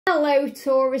Hello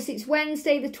Taurus, it's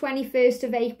Wednesday the 21st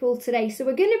of April today, so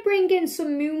we're going to bring in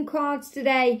some moon cards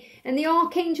today and the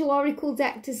Archangel Oracle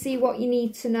deck to see what you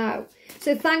need to know.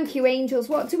 So thank you angels.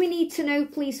 What do we need to know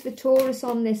please for Taurus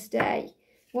on this day?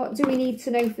 What do we need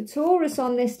to know for Taurus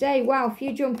on this day? Wow, a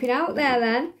few jumping out there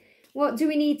then. What do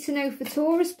we need to know for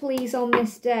Taurus please on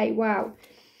this day? Wow.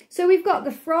 So we've got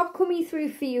the frog coming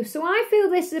through for you. So I feel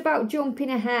this is about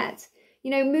jumping ahead.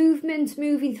 You know, movement,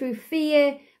 moving through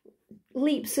fear,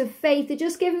 leaps of faith. They're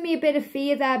just giving me a bit of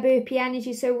fear there, burpee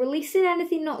energy. So releasing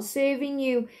anything not serving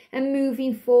you and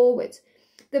moving forward.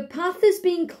 The path has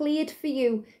been cleared for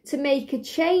you to make a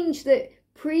change that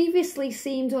previously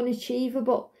seemed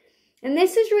unachievable. And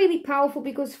this is really powerful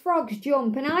because frogs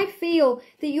jump, and I feel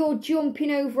that you're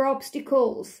jumping over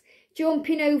obstacles,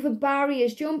 jumping over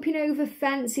barriers, jumping over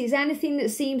fences, anything that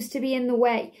seems to be in the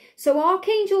way. So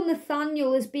Archangel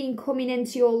Nathaniel has been coming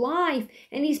into your life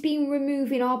and he's been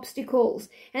removing obstacles.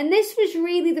 And this was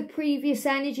really the previous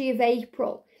energy of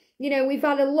April. You know, we've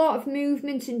had a lot of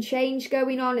movement and change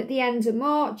going on at the end of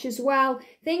March as well.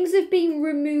 Things have been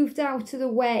removed out of the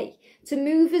way to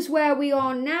move us where we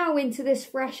are now into this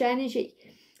fresh energy.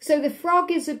 So the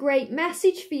frog is a great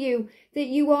message for you that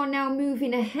you are now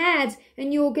moving ahead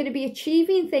and you're going to be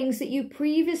achieving things that you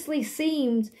previously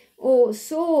seemed or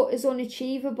saw as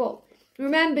unachievable.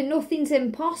 Remember, nothing's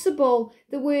impossible.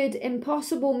 The word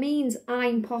impossible means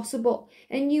I'm possible.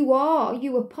 And you are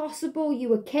possible,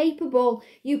 you are capable,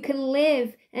 you can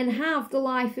live and have the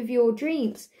life of your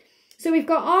dreams. So we've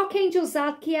got Archangel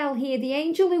Zadkiel here, the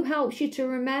angel who helps you to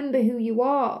remember who you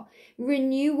are.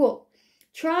 Renewal.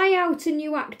 Try out a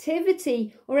new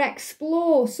activity or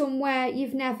explore somewhere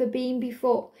you've never been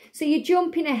before. So you're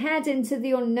jumping ahead into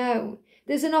the unknown.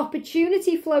 There's an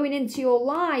opportunity flowing into your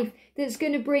life that's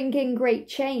going to bring in great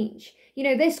change. You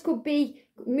know, this could be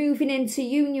moving into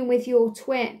union with your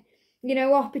twin. You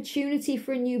know, opportunity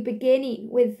for a new beginning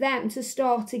with them to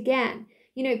start again.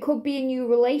 You know, it could be a new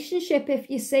relationship if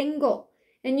you're single.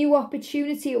 A new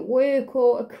opportunity at work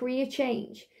or a career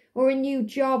change. Or a new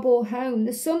job or home.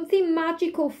 There's something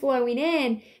magical flowing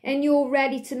in and you're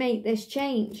ready to make this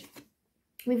change.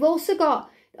 We've also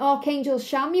got Archangel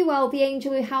Chamuel, the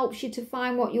angel who helps you to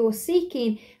find what you're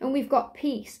seeking, and we've got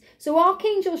peace. So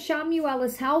Archangel Chamuel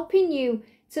is helping you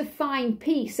to find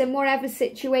peace in whatever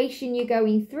situation you're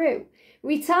going through.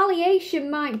 Retaliation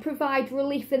might provide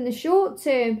relief in the short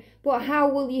term, but how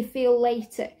will you feel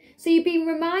later? So you've been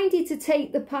reminded to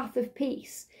take the path of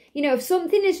peace. You know, if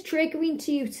something is triggering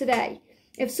to you today,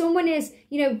 if someone is,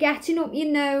 you know, getting up your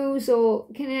nose or,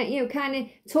 kind of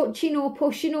touching or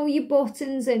pushing all your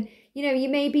buttons and, you know, you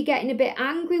may be getting a bit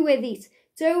angry with it,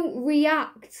 don't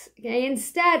react. Okay?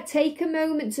 Instead, take a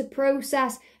moment to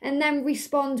process and then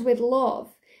respond with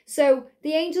love. So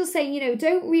the angel's saying, you know,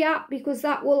 don't react because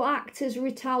that will act as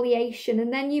retaliation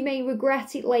and then you may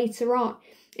regret it later on.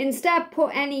 Instead,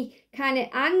 put any kind of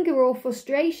anger or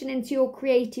frustration into your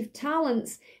creative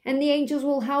talents and the angels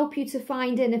will help you to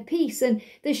find inner peace. And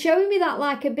they're showing me that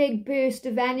like a big burst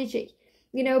of energy,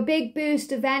 you know, a big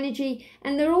burst of energy.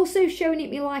 And they're also showing it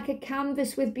me like a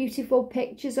canvas with beautiful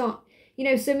pictures on. You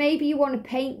know, so maybe you want to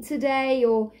paint today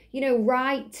or, you know,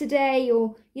 write today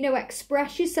or, you know,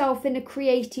 express yourself in a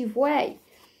creative way.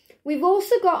 We've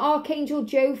also got Archangel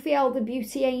Jophiel, the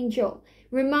beauty angel,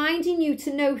 reminding you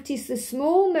to notice the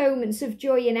small moments of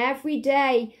joy in every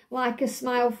day, like a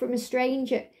smile from a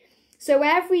stranger. So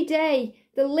every day,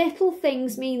 the little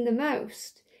things mean the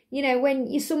most. You know,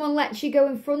 when someone lets you go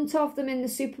in front of them in the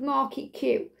supermarket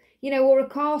queue, you know, or a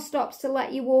car stops to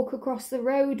let you walk across the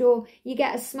road, or you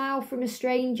get a smile from a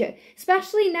stranger.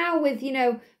 Especially now with, you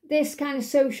know, this kind of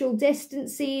social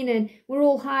distancing and we're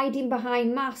all hiding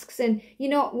behind masks and,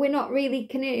 we're not really,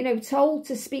 told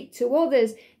to speak to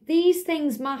others. These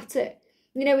things matter.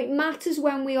 You know, it matters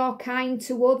when we are kind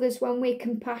to others, when we're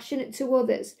compassionate to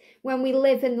others, when we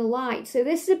live in the light. So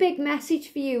this is a big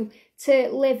message for you to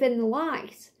live in the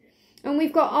light. And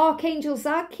we've got Archangel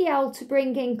Zadkiel to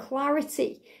bring in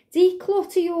clarity.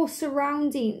 Declutter your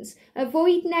surroundings,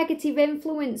 avoid negative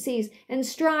influences and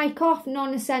strike off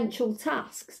non-essential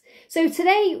tasks. So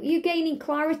today you're gaining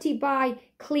clarity by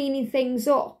cleaning things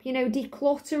up, you know,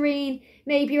 decluttering.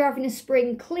 Maybe you're having a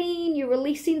spring clean, you're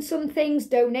releasing some things,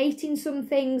 donating some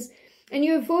things, and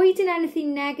you're avoiding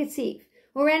anything negative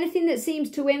or anything that seems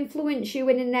to influence you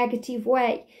in a negative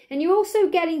way. And you're also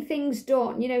getting things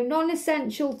done, you know,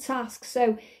 non-essential tasks.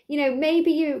 So, you know,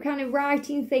 maybe you're kind of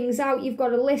writing things out, you've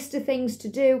got a list of things to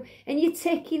do, and you're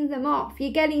ticking them off.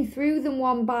 You're getting through them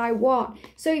one by one.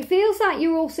 So it feels like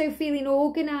you're also feeling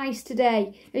organised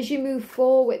today as you move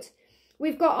forward.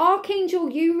 We've got Archangel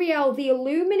Uriel, the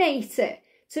Illuminator,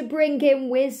 to bring in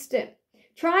wisdom.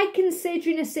 Try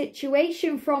considering a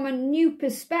situation from a new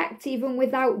perspective and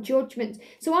without judgment.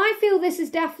 So I feel this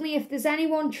is definitely, if there's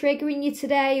anyone triggering you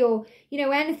today, or, you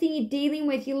know, anything you're dealing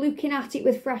with, you're looking at it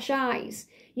with fresh eyes.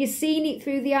 You're seeing it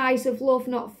through the eyes of love,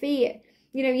 not fear.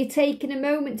 You know, you're taking a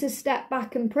moment to step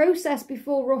back and process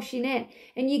before rushing in,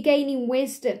 and you're gaining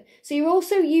wisdom. So you're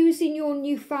also using your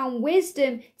newfound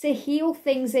wisdom to heal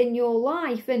things in your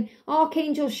life. And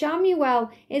Archangel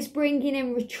Chamuel is bringing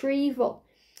in retrieval.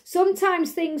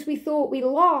 Sometimes things we thought we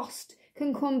lost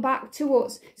can come back to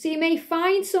us. So you may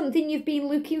find something you've been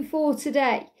looking for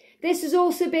today. This is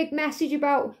also a big message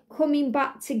about coming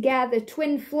back together,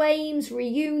 twin flames,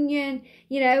 reunion,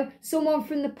 you know, someone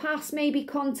from the past may be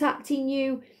contacting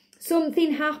you,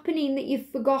 something happening that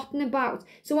you've forgotten about.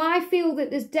 So I feel that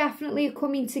there's definitely a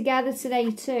coming together today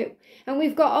too. And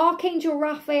we've got Archangel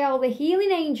Raphael, the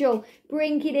healing angel,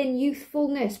 bringing in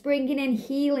youthfulness, bringing in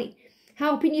healing,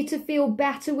 helping you to feel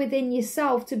better within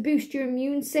yourself, to boost your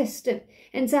immune system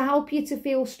and to help you to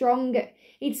feel stronger.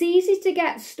 It's easy to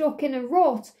get stuck in a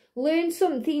rut, learn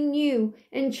something new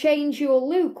and change your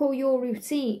look or your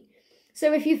routine.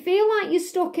 So if you feel like you're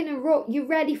stuck in a rut, you're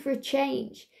ready for a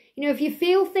change. You know, if you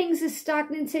feel things are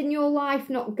stagnant in your life,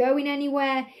 not going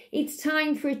anywhere, it's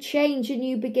time for a change, a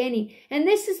new beginning. And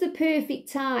this is the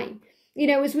perfect time. You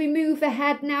know, as we move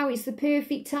ahead now, it's the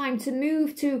perfect time to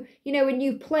move to, you know, a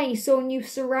new place or new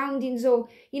surroundings, or,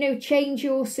 you know, change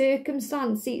your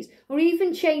circumstances or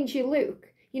even change your look.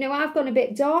 You know, I've gone a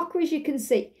bit darker, as you can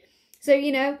see. So,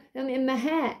 you know, I'm in my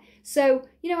hair. So,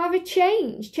 you know, have a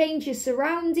change your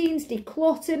surroundings,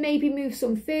 declutter, maybe move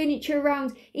some furniture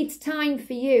around. It's time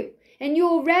for you. And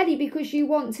you're ready because you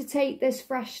want to take this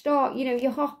fresh start. You know,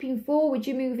 you're hopping forward,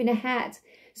 you're moving ahead.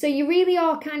 So you really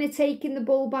are kind of taking the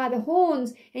bull by the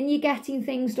horns and you're getting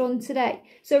things done today.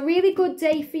 So a really good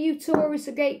day for you, Taurus.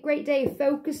 A great day of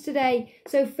focus today.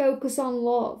 So focus on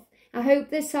love. I hope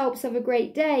this helps. Have a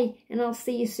great day and I'll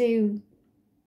see you soon.